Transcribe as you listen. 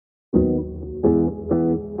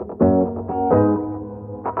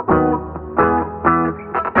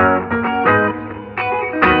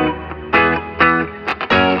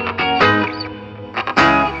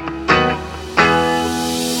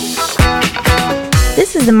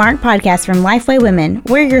This is the Mark Podcast from Lifeway Women.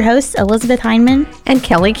 We're your hosts, Elizabeth Heineman and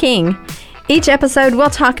Kelly King. Each episode, we'll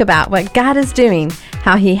talk about what God is doing,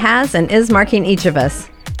 how He has and is marking each of us.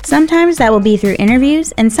 Sometimes that will be through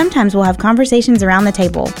interviews, and sometimes we'll have conversations around the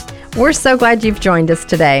table. We're so glad you've joined us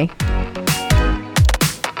today.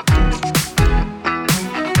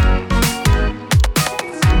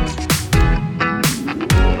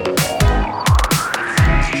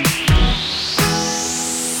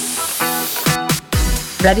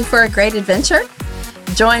 Ready for a great adventure?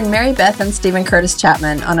 Join Mary Beth and Stephen Curtis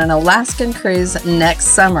Chapman on an Alaskan cruise next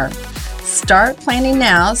summer. Start planning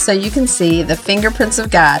now so you can see the fingerprints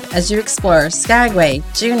of God as you explore Skagway,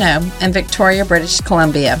 Juneau, and Victoria, British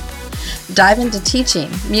Columbia. Dive into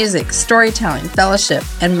teaching, music, storytelling, fellowship,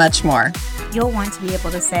 and much more. You'll want to be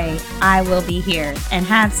able to say, I will be here, and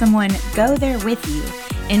have someone go there with you.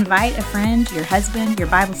 Invite a friend, your husband, your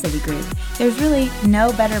Bible study group. There's really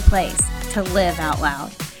no better place to live out loud.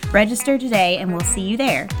 Register today and we'll see you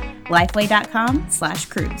there.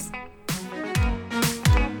 Lifeway.com/cruise.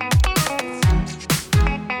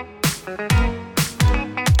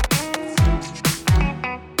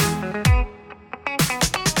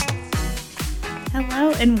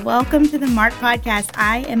 Hello and welcome to the Mark Podcast.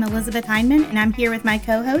 I am Elizabeth Heineman and I'm here with my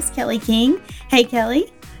co-host Kelly King. Hey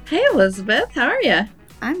Kelly. Hey Elizabeth, how are you?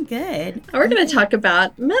 I'm good. We're going to talk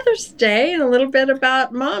about Mother's Day and a little bit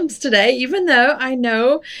about moms today, even though I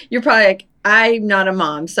know you're probably like, I'm not a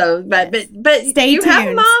mom, so but Stay you tuned. have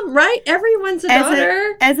a mom, right? Everyone's a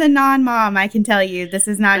daughter. As a non-mom, I can tell you this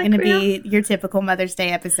is not going to be your typical Mother's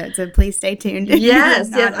Day episode, so please stay tuned.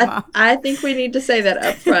 Yes, I think we need to say that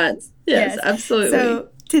up front. Yes, absolutely. So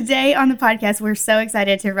today on the podcast, we're so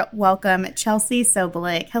excited to welcome Chelsea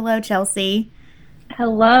Sobolik. Hello, Chelsea.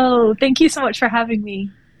 Hello. Thank you so much for having me.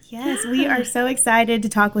 Yes, we are so excited to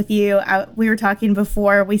talk with you. We were talking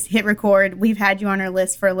before we hit record. We've had you on our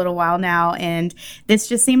list for a little while now, and this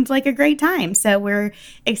just seemed like a great time. So we're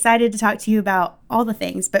excited to talk to you about all the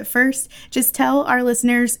things. But first, just tell our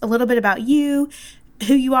listeners a little bit about you,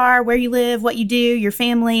 who you are, where you live, what you do, your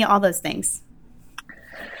family, all those things.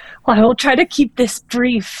 Well, I will try to keep this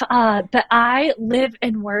brief, but I live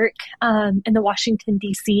and work in the Washington,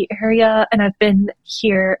 D.C. area, and I've been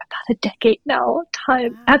here about a decade now.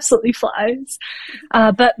 Time absolutely flies.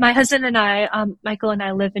 But my husband and I, Michael and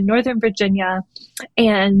I, live in Northern Virginia,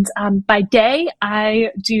 and by day,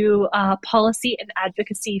 I do policy and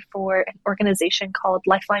advocacy for an organization called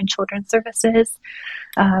Lifeline Children's Services.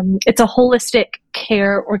 It's a holistic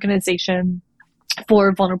care organization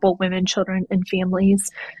for vulnerable women, children, and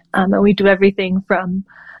families. And we do everything from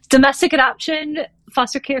domestic adoption,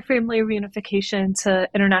 foster care, family reunification, to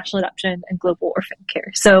international adoption and global orphan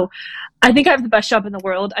care. So I think I have the best job in the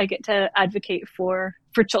world. I get to advocate for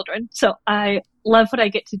children. So I love what I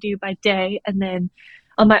get to do by day. And then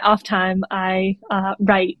on my off time, I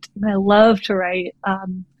write. And I love to write.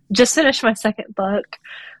 Just finished my second book.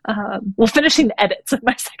 Finishing the edits of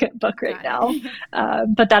my second book right now,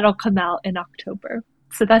 but that'll come out in October.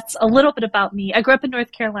 So that's a little bit about me. I grew up in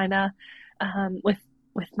North Carolina with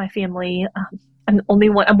my family. I'm the only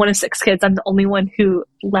one. I'm one of 6 kids. I'm the only one who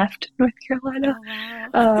left North Carolina,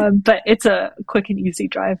 but it's a quick and easy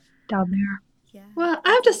drive down there. Yeah. Well, I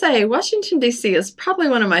have to say, Washington, D.C. is probably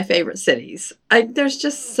one of my favorite cities. There's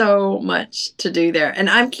just so much to do there. And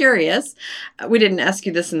I'm curious, we didn't ask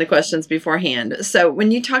you this in the questions beforehand. So when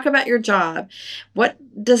you talk about your job, what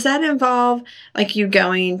does that involve? Like you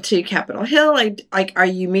going to Capitol Hill? Like are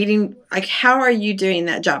you meeting? Like how are you doing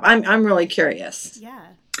that job? I'm really curious. Yeah,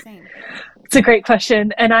 same. It's a great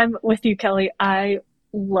question. And I'm with you, Kelly. I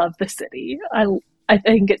love the city. I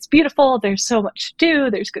think it's beautiful. There's so much to do.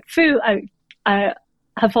 There's good food. I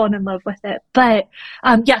have fallen in love with it. But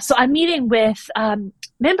so I'm meeting with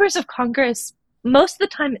members of Congress. Most of the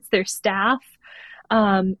time it's their staff,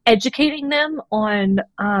 educating them on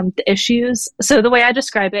the issues. So the way I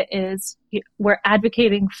describe it is we're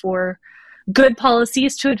advocating for good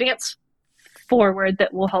policies to advance forward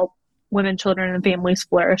that will help women, children, and families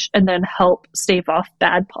flourish, and then help stave off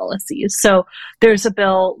bad policies. So there's a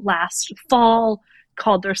bill last fall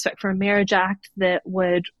called the Respect for Marriage Act that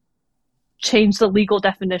would change the legal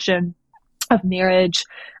definition of marriage.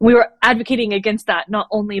 We were advocating against that, not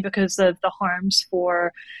only because of the harms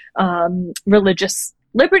for religious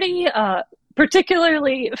liberty,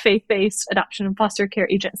 particularly faith-based adoption and foster care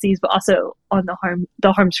agencies, but also on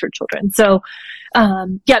the harms for children. So,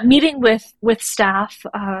 meeting with staff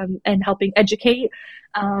and helping educate.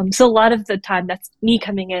 So a lot of the time that's me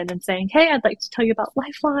coming in and saying, hey, I'd like to tell you about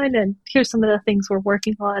Lifeline, and here's some of the things we're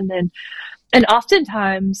working on. And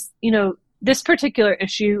oftentimes, this particular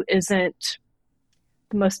issue isn't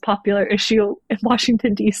the most popular issue in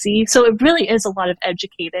Washington, D.C. So it really is a lot of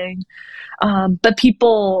educating. But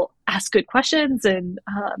people ask good questions, and,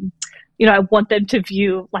 I want them to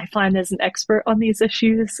view Lifeline as an expert on these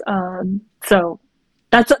issues. So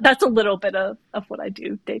that's a little bit of what I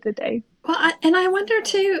do day to day. Well, I wonder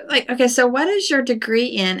too, like, okay, so what is your degree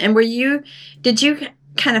in? And did you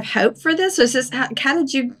kind of hope for this? Or is this, how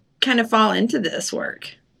did you kind of fall into this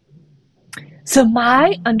work? So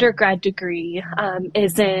my undergrad degree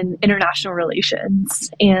is in international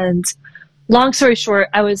relations. And long story short,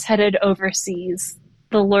 I was headed overseas.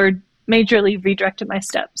 The Lord majorly redirected my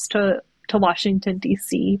steps to Washington,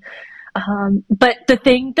 D.C. But the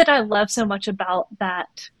thing that I love so much about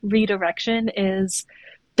that redirection is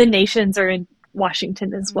the nations are in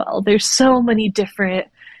Washington as well. There's so many different,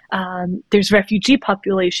 there's refugee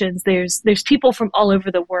populations, there's people from all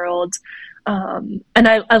over the world. And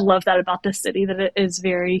I love that about this city, that it is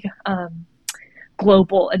very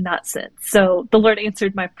global in that sense. So the Lord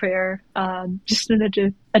answered my prayer just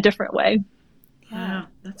in a different way. Wow,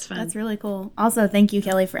 that's fun. That's really cool. Also, thank you,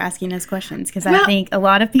 Kelly, for asking us questions, because I think a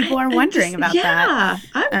lot of people are wondering about that.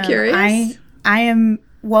 Yeah, I'm curious. I am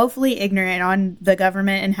woefully ignorant on the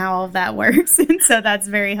government and how all of that works, and so that's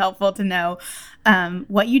very helpful to know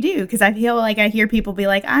what you do, because I feel like I hear people be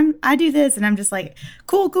like, I do this, and I'm just like,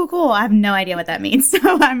 cool. I have no idea what that means, so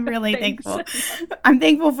I'm really thankful. I'm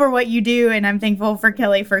thankful for what you do, and I'm thankful for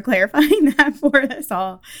Kelly for clarifying that for us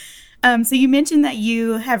all. So you mentioned that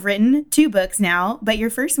you have written 2 books now, but your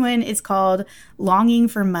first one is called Longing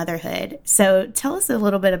for Motherhood. So tell us a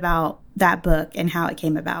little bit about that book and how it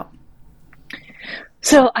came about.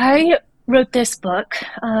 So I wrote this book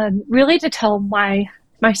really to tell my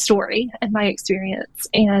story and my experience.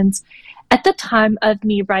 And at the time of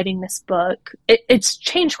me writing this book, it's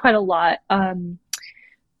changed quite a lot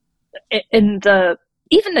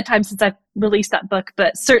even the time since I've released that book,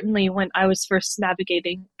 but certainly when I was first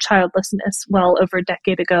navigating childlessness well over a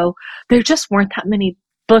decade ago, there just weren't that many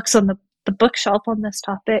books on the bookshelf on this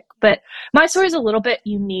topic. But my story is a little bit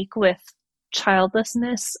unique with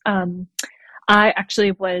childlessness. I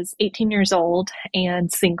actually was 18 years old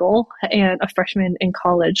and single and a freshman in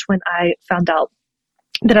college when I found out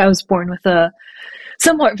that I was born with a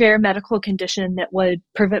somewhat rare medical condition that would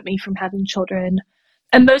prevent me from having children.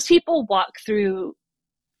 And most people walk through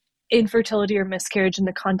infertility or miscarriage in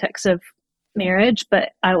the context of marriage,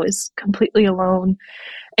 but I was completely alone.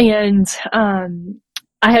 And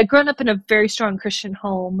I had grown up in a very strong Christian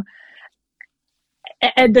home.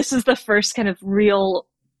 And this is the first kind of real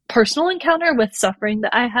personal encounter with suffering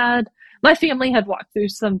that I had. My family had walked through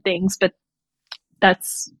some things, but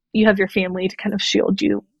you have your family to kind of shield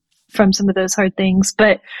you from some of those hard things.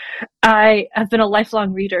 But I have been a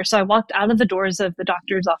lifelong reader. So I walked out of the doors of the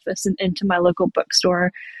doctor's office and into my local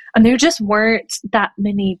bookstore, and there just weren't that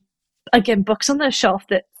many, again, books on the shelf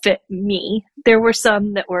that fit me. There were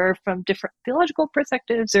some that were from different theological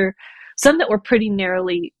perspectives, or some that were pretty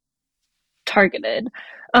narrowly targeted.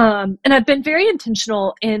 And I've been very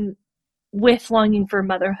intentional with Longing for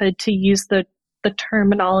Motherhood to use the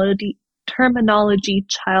terminology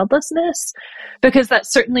childlessness, because that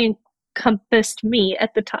certainly encompassed me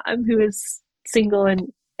at the time, who was single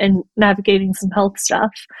and navigating some health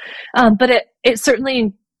stuff. But it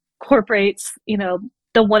certainly incorporates,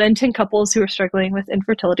 the 1 in 10 couples who are struggling with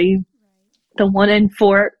infertility, the 1 in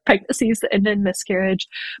 4 pregnancies that end in miscarriage.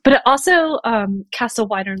 But it also casts a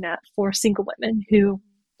wider net for single women who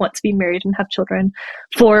want to be married and have children,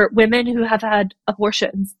 for women who have had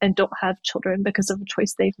abortions and don't have children because of a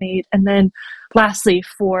choice they've made. And then lastly,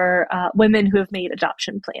 for women who have made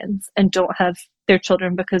adoption plans and don't have their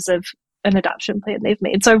children because of an adoption plan they've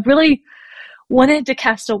made. So I really wanted to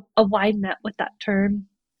cast a wide net with that term.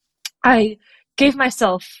 I gave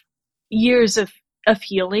myself years of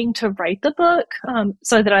healing to write the book,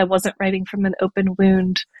 so that I wasn't writing from an open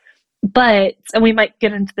wound. But, and we might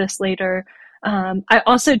get into this later, I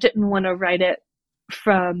also didn't want to write it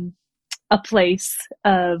from a place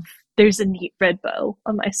of there's a neat red bow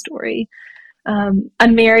on my story. I'm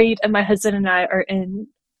married, and my husband and I are in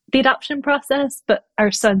the adoption process, but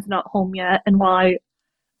our son's not home yet. And while I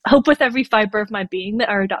hope with every fiber of my being that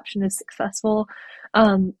our adoption is successful,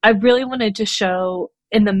 I really wanted to show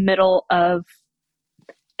in the middle of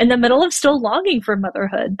still longing for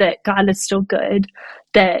motherhood, that God is still good,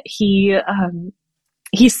 that He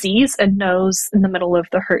sees and knows in the middle of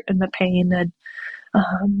the hurt and the pain. And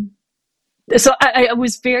so I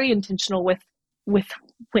was very intentional with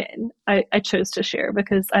when I chose to share,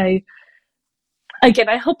 because I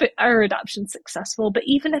hope our adoption's successful, but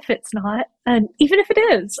even if it's not, and even if it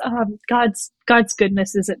is, God's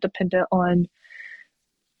goodness isn't dependent on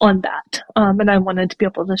on that. And I wanted to be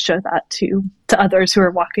able to show that to others who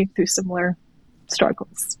are walking through similar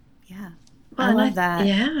struggles. Yeah. Well, I love that.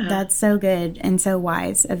 Yeah. That's so good and so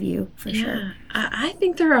wise of you, for sure. I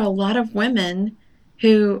think there are a lot of women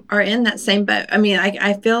who are in that same boat. I mean,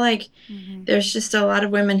 I feel like there's just a lot of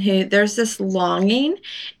women who there's this longing,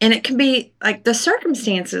 and it can be like the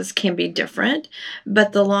circumstances can be different,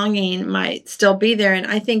 but the longing might still be there. And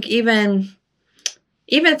I think even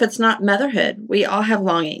if it's not motherhood, we all have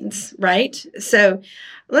longings, right? So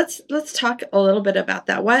let's talk a little bit about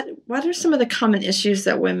that. What are some of the common issues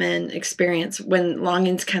that women experience when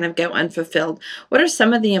longings kind of go unfulfilled? What are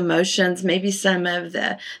some of the emotions, maybe some of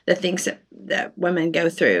the things that women go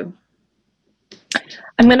through?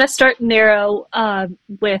 I'm going to start narrow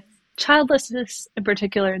with childlessness in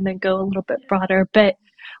particular, and then go a little bit broader. But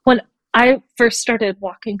when I first started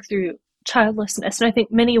walking through childlessness, and I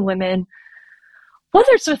think many women, whether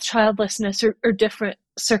it's with childlessness or different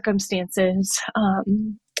circumstances,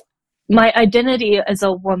 my identity as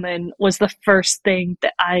a woman was the first thing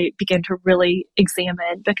that I began to really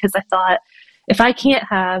examine, because I thought, if I can't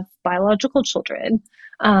have biological children,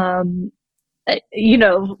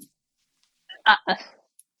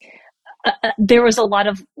 there was a lot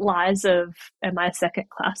of lies of, am I a second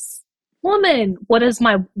class woman? What does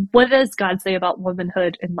God say about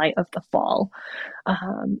womanhood in light of the fall?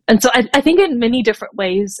 And so I think in many different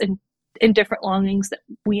ways, in different longings that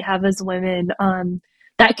we have as women,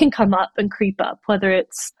 that can come up and creep up, whether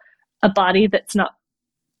it's a body that's not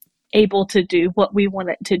able to do what we want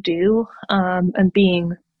it to do, and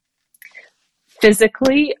being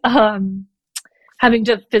physically, having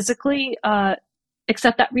to physically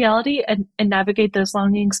accept that reality and navigate those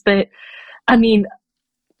longings. But I mean,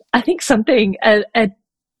 I think something kind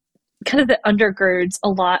of that undergirds a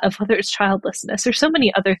lot of whether it's childlessness or so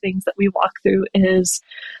many other things that we walk through is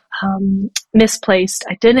misplaced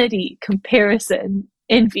identity, comparison,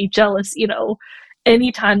 envy, jealous.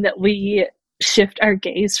 Anytime that we shift our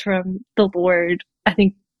gaze from the Lord, I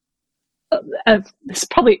think this is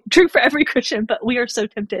probably true for every Christian, but we are so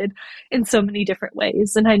tempted in so many different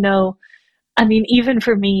ways. And I mean, even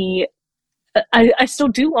for me, I still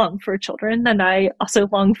do long for children, and I also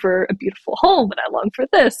long for a beautiful home, and I long for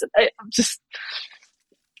this. And I'm just,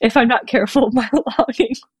 if I'm not careful, my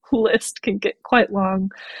longing list can get quite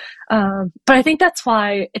long. But I think that's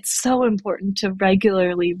why it's so important to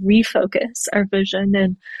regularly refocus our vision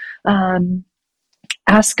and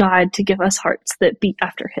ask God to give us hearts that beat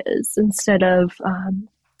after His, instead of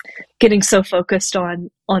getting so focused on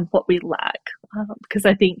what we lack. Because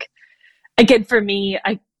I think, again, for me,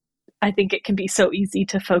 I think it can be so easy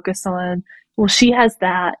to focus on, well, she has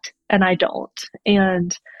that and I don't.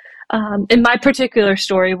 And in my particular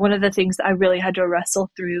story, one of the things that I really had to wrestle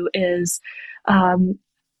through is I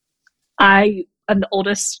am the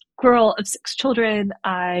oldest girl of 6 children.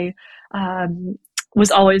 I was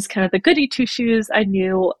always kind of the goody two shoes. I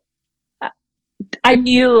knew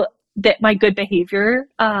that my good behavior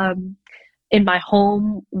in my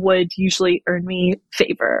home would usually earn me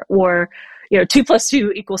favor, or 2 +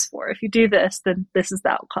 2 = 4. If you do this, then this is the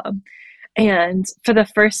outcome. And for the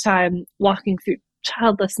first time walking through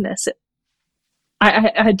childlessness,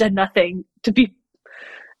 I had done nothing to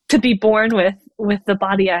be born with the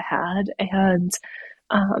body I had. And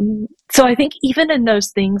so I think even in those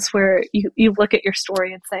things where you look at your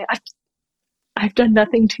story and say, I've done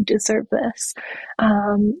nothing to deserve this,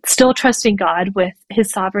 still trusting God with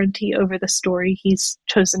His sovereignty over the story He's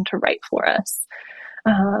chosen to write for us.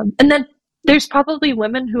 And then there's probably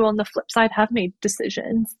women who, on the flip side, have made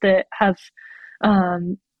decisions that have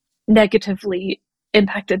negatively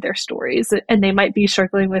impacted their stories, and they might be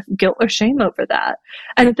struggling with guilt or shame over that.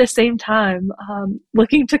 And at the same time,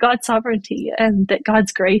 looking to God's sovereignty, and that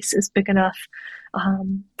God's grace is big enough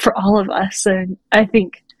for all of us. And I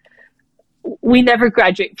think we never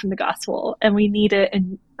graduate from the gospel, and we need it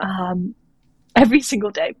in every single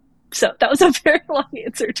day. So that was a very long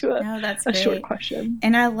answer to a short question.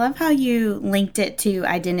 And I love how you linked it to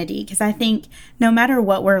identity, because I think no matter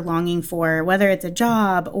what we're longing for, whether it's a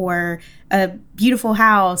job or a beautiful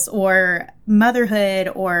house or motherhood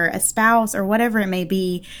or a spouse or whatever it may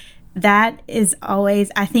be, that is always,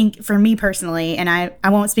 I think for me personally, and I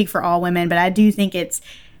won't speak for all women, but I do think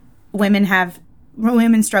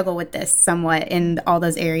women struggle with this somewhat in all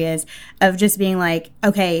those areas of just being like,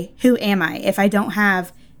 okay, who am I if I don't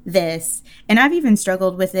have this? And I've even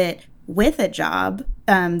struggled with it with a job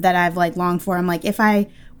that I've longed for. I'm like, if I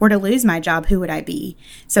were to lose my job, who would I be?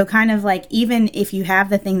 So kind of even if you have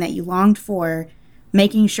the thing that you longed for,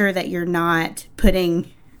 making sure that you're not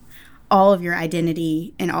putting all of your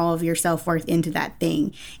identity and all of your self-worth into that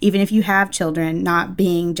thing, even if you have children, not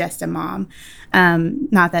being just a mom.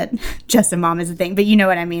 Not that just a mom is a thing, but you know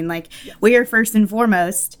what I mean? Like, we are first and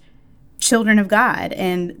foremost children of God,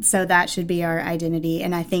 and so that should be our identity.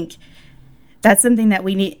 And I think that's something that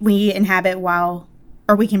we inhabit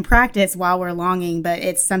or we can practice while we're longing, but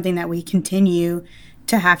it's something that we continue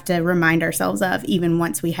to have to remind ourselves of, even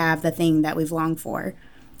once we have the thing that we've longed for.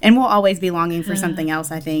 And we'll always be longing for something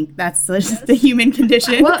else. I think that's just the human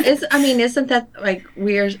condition. Well, isn't that like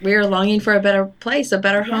we're longing for a better place, a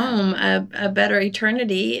better home, a better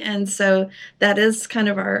eternity, and so that is kind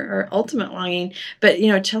of our ultimate longing. But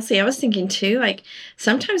Chelsea, I was thinking too, like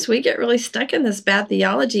sometimes we get really stuck in this bad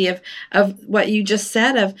theology of what you just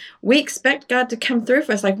said. Of we expect God to come through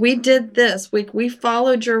for us, like we did this, we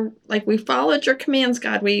followed your commands,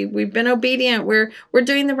 God. We've been obedient. We're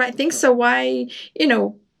doing the right thing. So why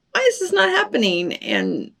is this not happening?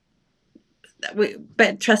 And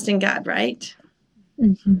but trusting God, right?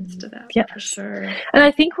 Mm-hmm. Yeah, for sure. And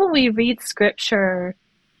I think when we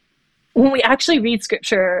actually read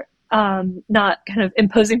scripture, not kind of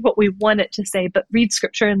imposing what we want it to say, but read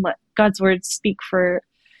scripture and let God's word speak for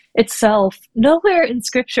itself. Nowhere in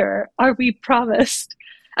scripture are we promised.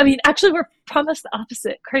 I mean, actually, we're promised the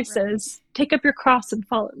opposite. Christ says, "Take up your cross and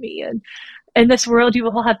follow me." And in this world, you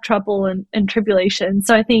will have trouble and tribulation.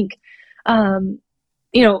 So I think, I'm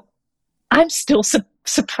still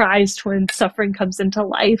surprised when suffering comes into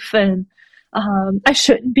life, and I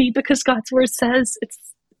shouldn't be, because God's word says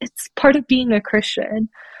it's part of being a Christian.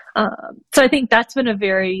 So I think that's been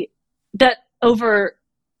that over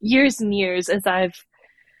years and years, as I've,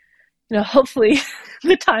 hopefully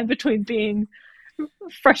the time between being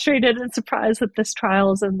frustrated and surprised with this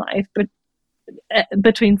trials in life, but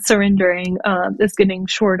between surrendering is getting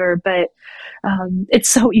shorter. But it's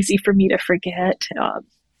so easy for me to forget.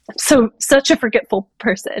 Such a forgetful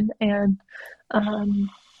person, and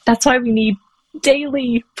that's why we need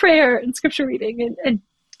daily prayer and scripture reading and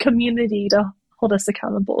community to hold us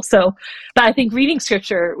accountable. So, but I think reading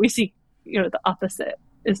scripture, we see the opposite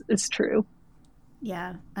is true.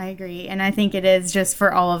 Yeah, I agree. And I think it is just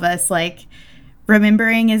for all of us, like,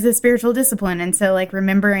 remembering is a spiritual discipline. And so, like,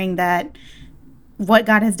 remembering that what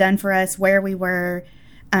God has done for us, where we were,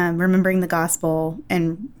 remembering the gospel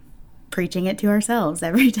and preaching it to ourselves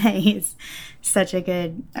every day is such a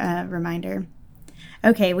good reminder.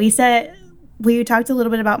 Okay, we talked a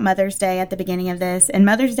little bit about Mother's Day at the beginning of this, and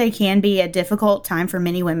Mother's Day can be a difficult time for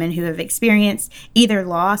many women who have experienced either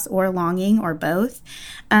loss or longing or both.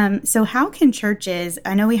 So how can churches,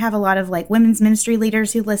 I know we have a lot of like women's ministry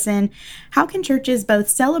leaders who listen, how can churches both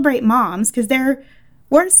celebrate moms, because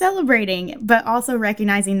we're celebrating, but also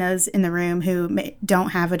recognizing those in the room who don't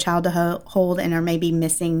have a child to hold and are maybe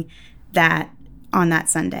missing that on that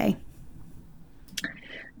Sunday?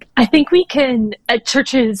 I think we can,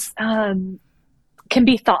 churches can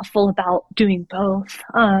be thoughtful about doing both.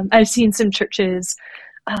 I've seen some churches,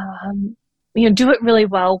 do it really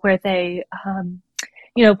well, where they,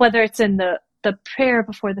 whether it's in the prayer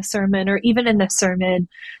before the sermon or even in the sermon,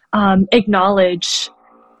 acknowledge,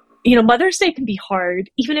 Mother's Day can be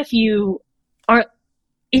hard. Even if you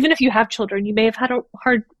have children, you may have had a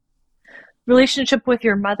hard relationship with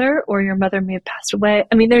your mother, or your mother may have passed away.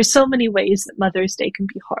 I mean, there's so many ways that Mother's Day can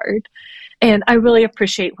be hard. And I really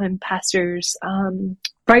appreciate when pastors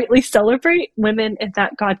rightly celebrate women in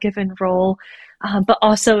that God-given role, but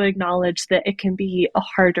also acknowledge that it can be a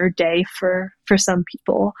harder day for some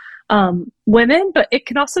people, women, but it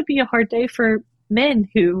can also be a hard day for men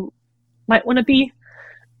who might want to be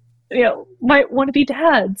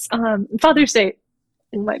dads. Father's Day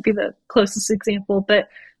might be the closest example, but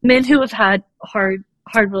men who have had hard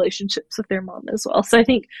relationships with their mom as well. So I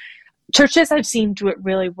think churches I've seen do it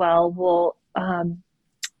really well will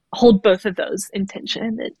hold both of those in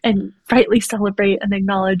tension and rightly celebrate and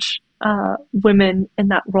acknowledge women in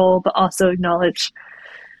that role, but also acknowledge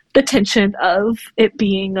the tension of it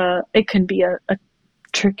being it can be a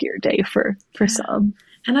trickier day for some.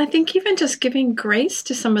 And I think even just giving grace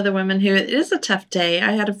to some of the women who it is a tough day.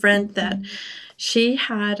 I had a friend that she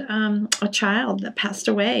had a child that passed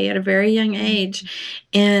away at a very young age.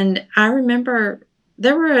 And I remember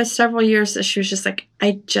there were several years that she was just like,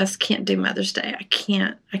 I just can't do Mother's Day. I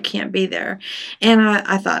can't be there. And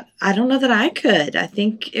I thought, I don't know that I could. I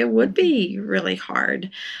think it would be really hard.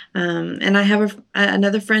 And I have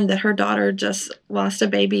another friend that her daughter just lost a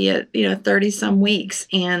baby at 30 some weeks.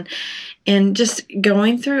 And and just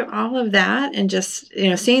going through all of that and just,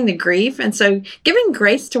 seeing the grief. And so giving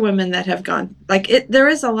grace to women that have gone, there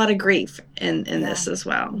is a lot of grief in this as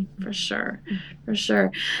well, for sure. For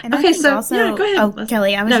sure. And okay. So also, go ahead. Oh,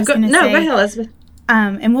 Kelly, I was just going to say. No, go ahead, Elizabeth.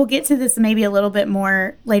 And we'll get to this maybe a little bit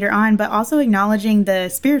more later on, but also acknowledging the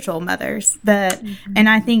spiritual mothers. And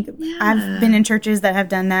I think I've been in churches that have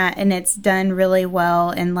done that, and it's done really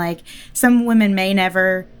well. And some women may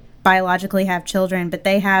never biologically have children, but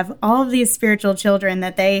they have all of these spiritual children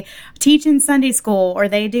that they teach in Sunday school, or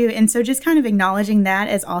they do. And so just kind of acknowledging that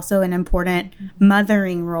as also an important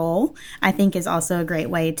mothering role, I think is also a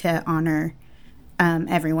great way to honor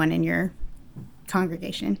everyone in your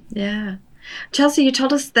congregation. Yeah. Chelsea, you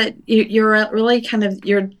told us that you're really kind of,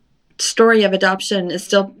 your story of adoption is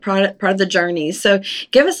still part of the journey. So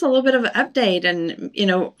give us a little bit of an update, and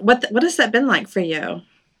what has that been like for you?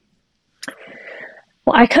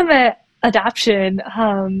 Well, I come at adoption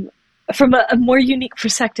from a more unique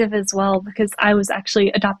perspective as well, because I was actually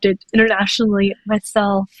adopted internationally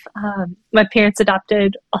myself. My parents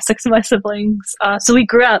adopted all 6 of my siblings, so we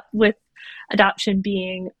grew up with adoption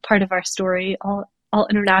being part of our story, all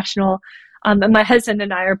international. And my husband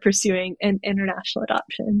and I are pursuing an international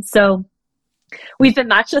adoption. So we've been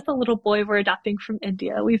matched with a little boy we're adopting from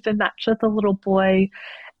India. We've been matched with a little boy.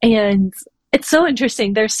 And it's so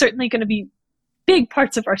interesting. There's certainly going to be big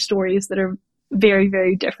parts of our stories that are very,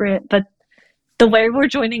 very different. But the way we're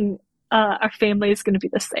joining our family is going to be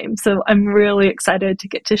the same. So I'm really excited to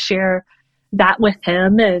get to share that with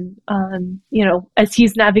him. And, as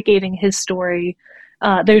he's navigating his story,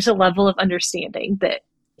 there's a level of understanding that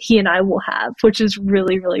he and I will have, which is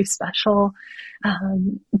really, really special.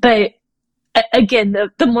 But again,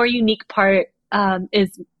 the more unique part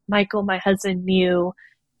is Michael, my husband, knew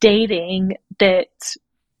dating that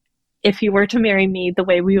if he were to marry me, the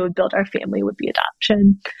way we would build our family would be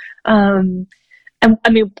adoption. And I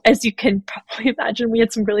mean, as you can probably imagine, we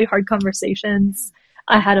had some really hard conversations.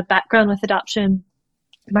 I had a background with adoption.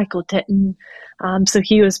 Michael didn't. So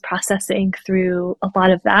he was processing through a lot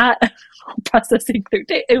of that,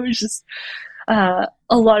 it was just a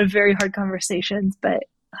lot of very hard conversations, but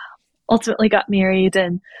ultimately got married,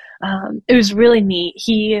 and it was really neat.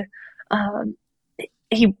 He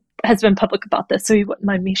has been public about this, so he wouldn't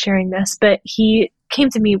mind me sharing this, but he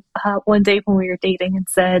came to me one day when we were dating and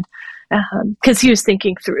said, because he was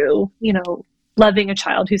thinking through, loving a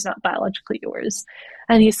child who's not biologically yours.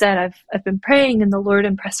 And he said, I've been praying, and the Lord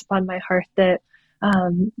impressed upon my heart that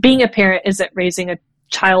being a parent isn't raising a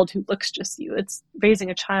child who looks just you. It's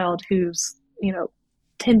raising a child who's,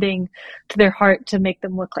 tending to their heart to make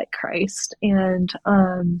them look like Christ. And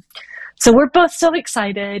so we're both so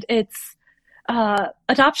excited. It's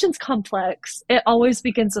adoption's complex. It always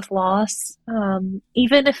begins with loss.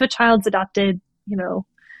 Even if a child's adopted,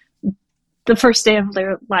 the first day of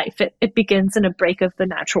their life, it begins in a break of the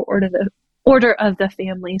natural order of the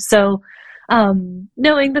family. So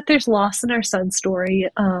knowing that there's loss in our son's story,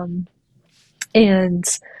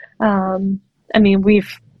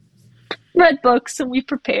 we've read books and we've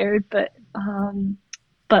prepared,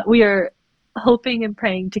 but we are hoping and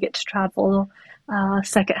praying to get to travel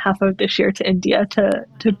second half of this year to India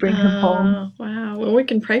to bring him home. Wow. Well, we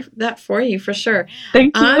can pray that for you for sure.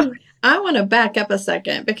 Thank you. I want to back up a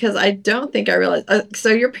second, because I don't think I realized. So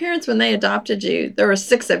your parents, when they adopted you, there were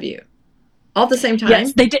 6 of you. All at the same time?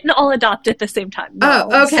 Yes, they didn't all adopt at the same time. No.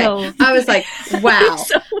 Oh, okay. So, I was like, wow,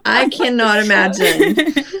 I cannot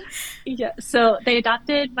imagine. Yeah, so they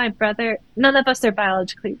adopted my brother. None of us are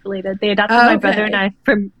biologically related. They adopted my brother and I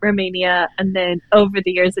from Romania, and then over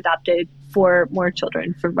the years adopted 4 more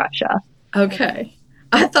children from Russia. Okay.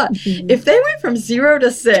 I thought if they went from 0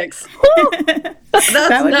 to 6,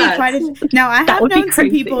 that would be quite a. Now I have known some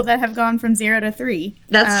people that have gone from 0 to 3.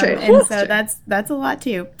 That's true, and so that's a lot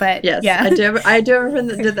too. But yes, yeah, I do have a friend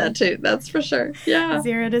that did that too. That's for sure. Yeah,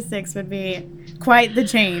 0 to 6 would be quite the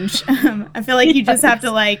change. I feel like you just have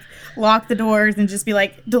to lock the doors and just be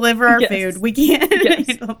like, deliver our food. We can't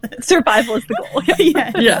handle this. Survival is the goal.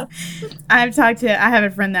 Yes. Yeah. I have a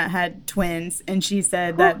friend that had twins, and she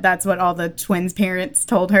said that's what all the twins' parents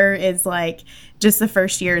told her is just the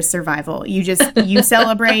first year is survival. You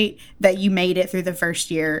celebrate that you made it through the first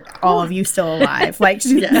year, all of you still alive.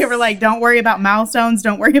 They were like, don't worry about milestones,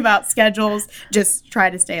 don't worry about schedules, just try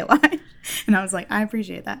to stay alive. And I was like, I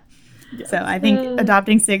appreciate that. Yes. So I think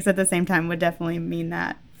adopting 6 at the same time would definitely mean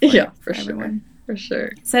that. For everyone. For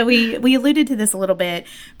sure. So we alluded to this a little bit,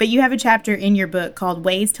 but you have a chapter in your book called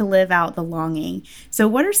Ways to Live Out the Longing. So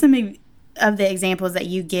what are some of the examples that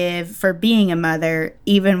you give for being a mother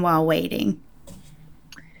even while waiting?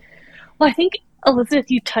 Well, I think,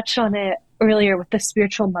 Elizabeth, you touched on it earlier with the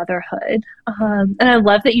spiritual motherhood. And I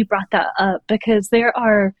love that you brought that up, because there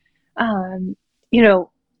are, you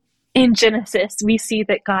know, in Genesis, we see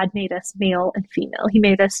that God made us male and female. He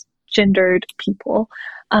made us gendered people.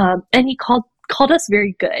 And he called us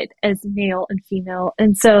very good as male and female.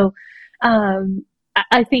 And so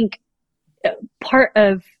I think part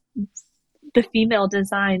of the female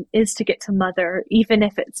design is to get to mother, even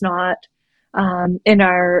if it's not in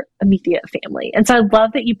our immediate family. And so I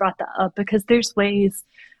love that you brought that up, because there's ways,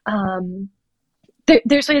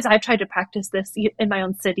 there's ways I've tried to practice this in my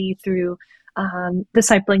own city through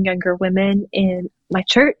discipling younger women in my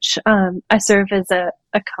church. I serve as a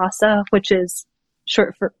CASA, which is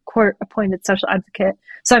short for Court Appointed Social Advocate.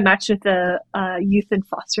 So I match with the youth in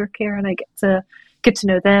foster care, and I get to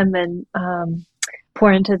know them and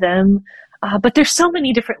pour into them. But there's so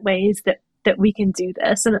many different ways that we can do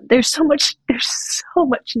this, and there's so much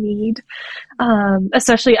need.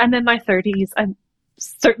 Especially, I'm in my 30s. I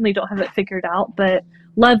certainly don't have it figured out, but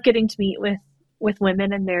love getting to meet with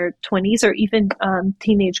women in their 20s, or even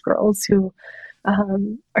teenage girls who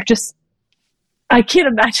are just, I can't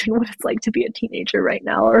imagine what it's like to be a teenager right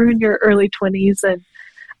now, or in your early 20s. And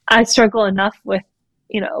I struggle enough with,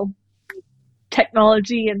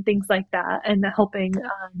 technology and things like that, and helping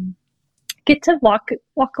get to walk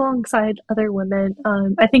alongside other women,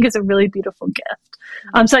 I think is a really beautiful gift.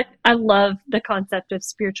 So I love the concept of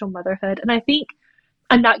spiritual motherhood. And I think,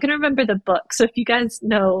 I'm not going to remember the book, so if you guys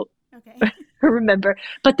know, okay. Remember,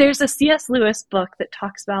 but there's a C.S. Lewis book that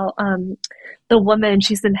talks about the woman,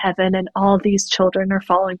 she's in heaven and all these children are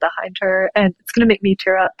following behind her, and it's going to make me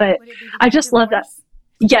tear up, but I just love that.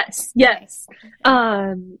 Yes.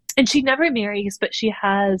 And she never marries, but she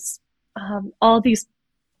has all these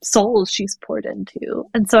souls she's poured into.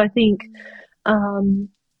 And so I think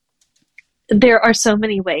there are so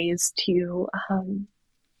many ways to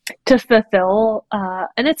fulfill,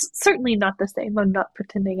 and it's certainly not the same. I'm not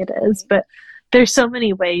pretending it is, but there's so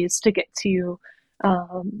many ways to get to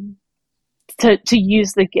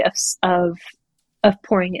use the gifts of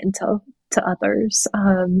pouring into others,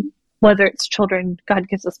 whether it's children God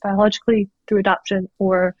gives us biologically through adoption,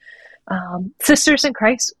 or sisters in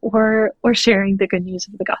Christ, or sharing the good news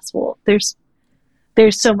of the gospel. There's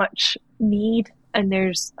so much need, and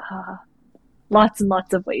there's lots and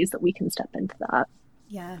lots of ways that we can step into that.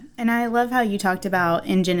 Yeah. And I love how you talked about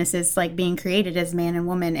in Genesis, like being created as man and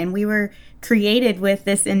woman. And we were created with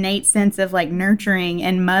this innate sense of like nurturing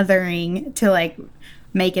and mothering to like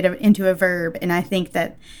make it into a verb. And I think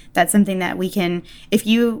that that's something that we can, if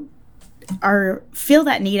you feel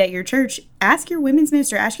that need at your church, ask your women's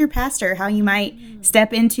minister, ask your pastor how you might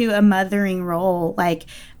step into a mothering role. Like,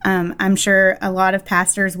 I'm sure a lot of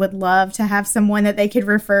pastors would love to have someone that they could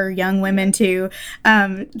refer young women to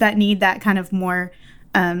that need that kind of more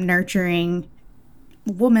nurturing,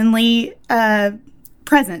 womanly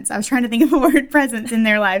presence. I was trying to think of a word, presence in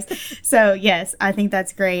their lives. So yes, I think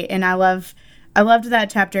that's great. And I loved that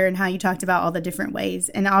chapter and how you talked about all the different ways.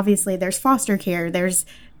 And obviously there's foster care. There's,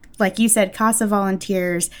 like you said, CASA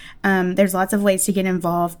volunteers. There's lots of ways to get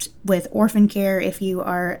involved with orphan care. If you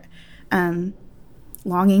are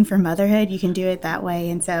longing for motherhood, you can do it that way.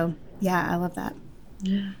 And so, yeah, I love that.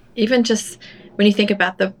 Yeah. Even just when you think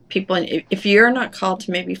about the people, and if you're not called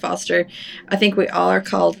to maybe foster, I think we all are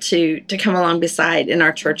called to come along beside in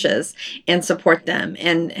our churches and support them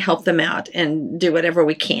and help them out and do whatever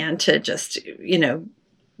we can to just,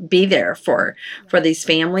 be there for these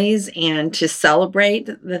families and to celebrate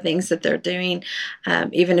the things that they're doing,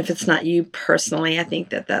 even if it's not you personally. I think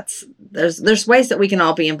there's ways that we can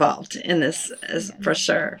all be involved in this, for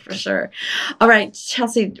sure. All right,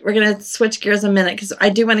 Chelsea, we're going to switch gears a minute because I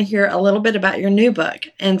do want to hear a little bit about your new book.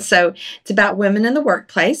 And so it's about women in the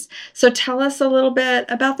workplace. So tell us a little bit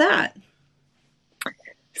about that.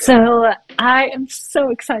 So I am so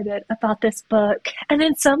excited about this book. And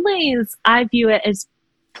in some ways, I view it as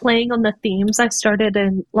playing on the themes I started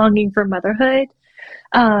in Longing for Motherhood,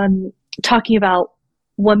 talking about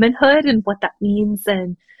womanhood and what that means.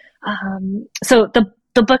 And so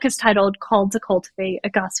the book is titled Called to Cultivate, A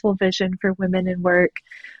Gospel Vision for Women in Work.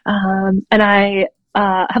 And I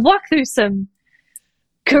have walked through some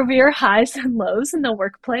career highs and lows in the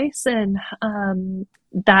workplace, and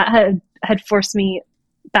that had forced me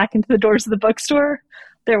back into the doors of the bookstore.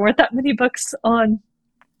 There weren't that many books on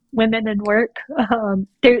women in work.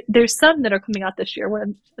 There's some that are coming out this year, what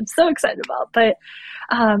I'm so excited about. But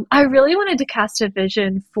I really wanted to cast a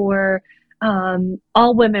vision for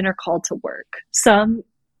all women are called to work. Some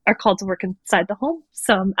are called to work inside the home,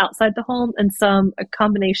 some outside the home, and some a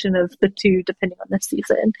combination of the two, depending on the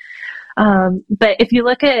season. But if you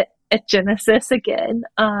look at Genesis again,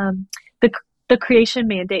 the the creation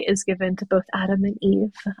mandate is given to both Adam and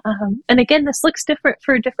Eve. And again, this looks different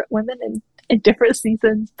for different women in different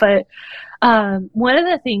seasons. But one of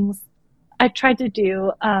the things I tried to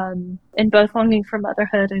do in both Longing for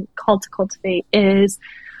Motherhood and Called to Cultivate is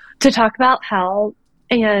to talk about how,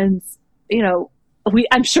 and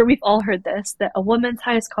I'm sure we've all heard this, that a woman's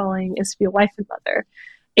highest calling is to be a wife and mother.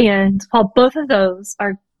 And while both of those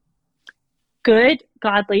are good,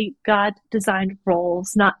 godly, God-designed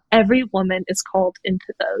roles, not every woman is called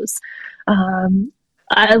into those.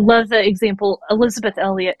 I love the example, Elizabeth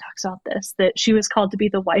Elliot talks about this, that she was called to be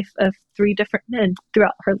the wife of 3 different men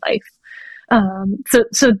throughout her life.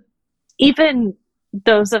 So even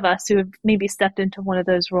those of us who have maybe stepped into one of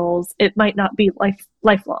those roles, it might not be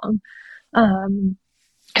lifelong.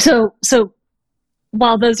 So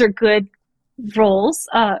while those are good roles,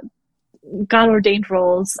 God ordained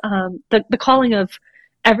roles, the calling of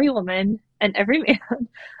every woman and every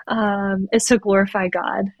man is to glorify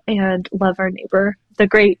God and love our neighbor. The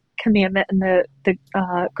Great Commandment and the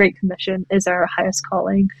Great Commission is our highest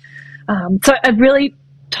calling. So I've really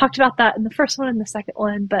talked about that in the first one and the second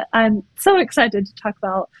one, but I'm so excited to talk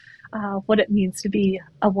about what it means to be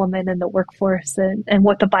a woman in the workforce and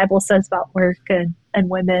what the Bible says about work and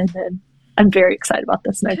women. And I'm very excited about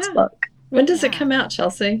this next book. When does it come out,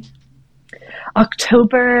 Chelsea?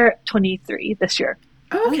 October 23 this year.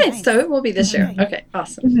 Oh, okay. Nice. So it will be this year. Okay.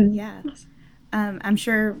 Awesome. Mm-hmm. Yeah. I'm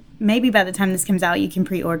sure maybe by the time this comes out, you can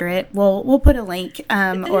pre-order it. We'll put a link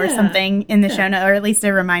or something in the show note, or at least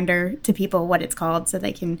a reminder to people what it's called so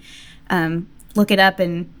they can look it up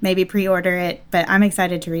and maybe pre-order it. But I'm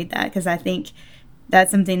excited to read that because I think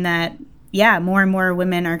that's something that, more and more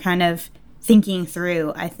women are kind of thinking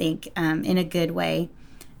through, I think, in a good way.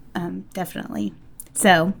 Definitely.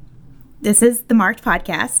 So this is the Marked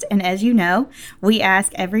Podcast. And as you know, we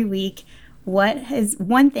ask every week, what is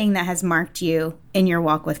one thing that has marked you in your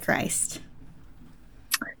walk with Christ?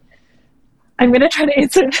 I'm going to try to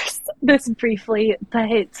answer this briefly,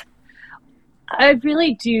 but I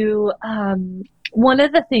really do. One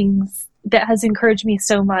of the things that has encouraged me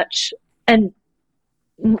so much, and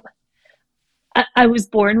I was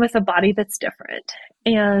born with a body that's different,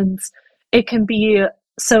 and it can be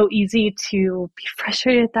so easy to be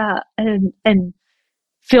frustrated at that and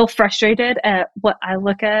feel frustrated at what I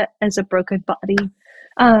look at as a broken body.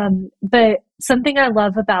 But something I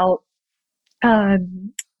love about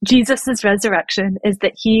Jesus' resurrection is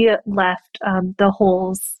that he left the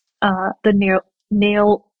holes, the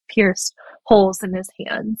nail-pierced holes in his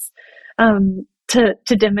hands to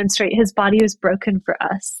demonstrate his body was broken for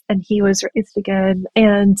us and he was raised again.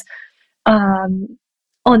 And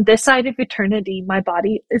on this side of eternity, my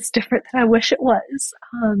body is different than I wish it was.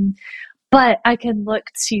 But I can look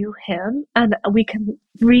to him and we can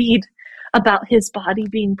read about his body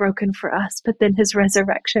being broken for us, but then his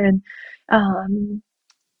resurrection, and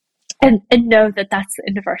know that that's the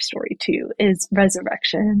end of our story too, is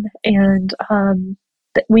resurrection. And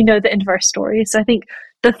that we know the end of our story. So I think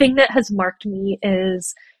the thing that has marked me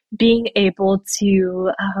is being able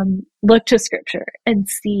to look to scripture and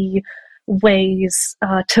see ways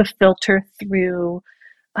to filter through.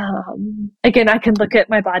 Again, I can look at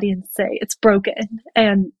my body and say it's broken,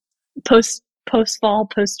 and post fall,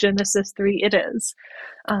 post Genesis 3, it is.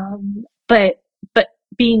 But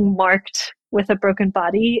being marked with a broken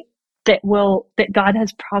body that God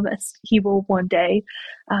has promised he will one day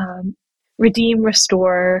redeem,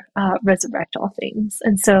 restore, resurrect all things.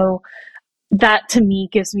 And so that to me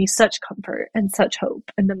gives me such comfort and such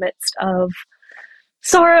hope in the midst of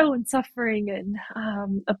sorrow and suffering and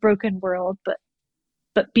a broken world, but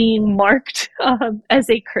being marked as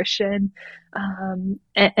a Christian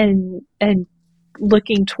and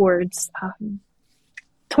looking towards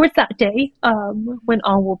that day when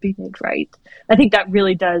all will be made right. I think that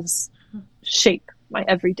really does shape my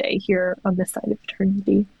everyday here on this side of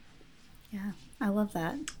eternity. Yeah, I love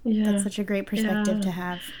that. Yeah. That's such a great perspective to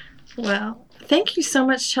have. Well, thank you so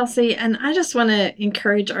much, Chelsea. And I just want to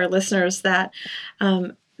encourage our listeners that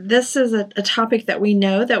this is a topic that we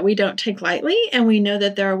know that we don't take lightly. And we know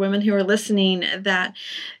that there are women who are listening that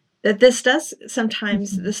this does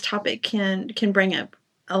sometimes, this topic can bring up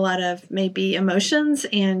a lot of maybe emotions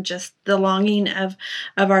and just the longing of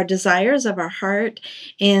our desires, of our heart.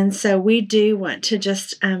 And so we do want to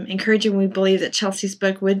just encourage you. We believe that Chelsea's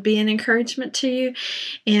book would be an encouragement to you.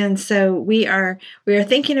 And so we are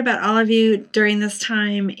thinking about all of you during this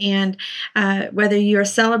time, and whether you are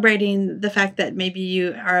celebrating the fact that maybe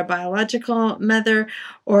you are a biological mother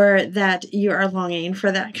or that you are longing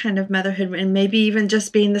for that kind of motherhood, and maybe even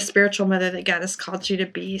just being the spiritual mother that God has called you to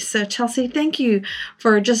be. So Chelsea, thank you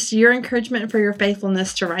for just your encouragement and for your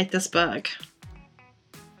faithfulness to write this book.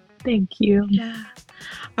 Thank you. Yeah.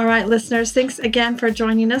 All right, listeners, thanks again for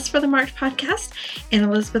joining us for the Marked Podcast. And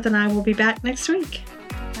Elizabeth and I will be back next week.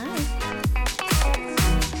 Bye.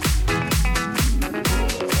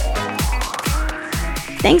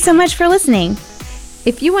 Thanks so much for listening.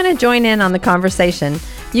 If you want to join in on the conversation,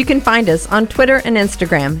 you can find us on Twitter and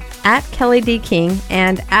Instagram at Kelly D. King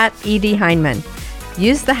and at E.D. Heineman.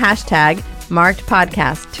 Use the hashtag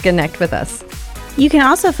MarkedPodcast to connect with us. You can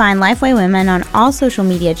also find Lifeway Women on all social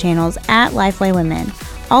media channels at Lifeway Women.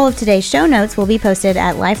 All of today's show notes will be posted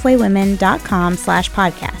at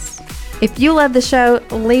lifewaywomen.com/podcast. If you love the show,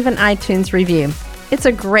 leave an iTunes review. It's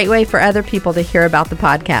a great way for other people to hear about the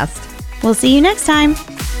podcast. We'll see you next time.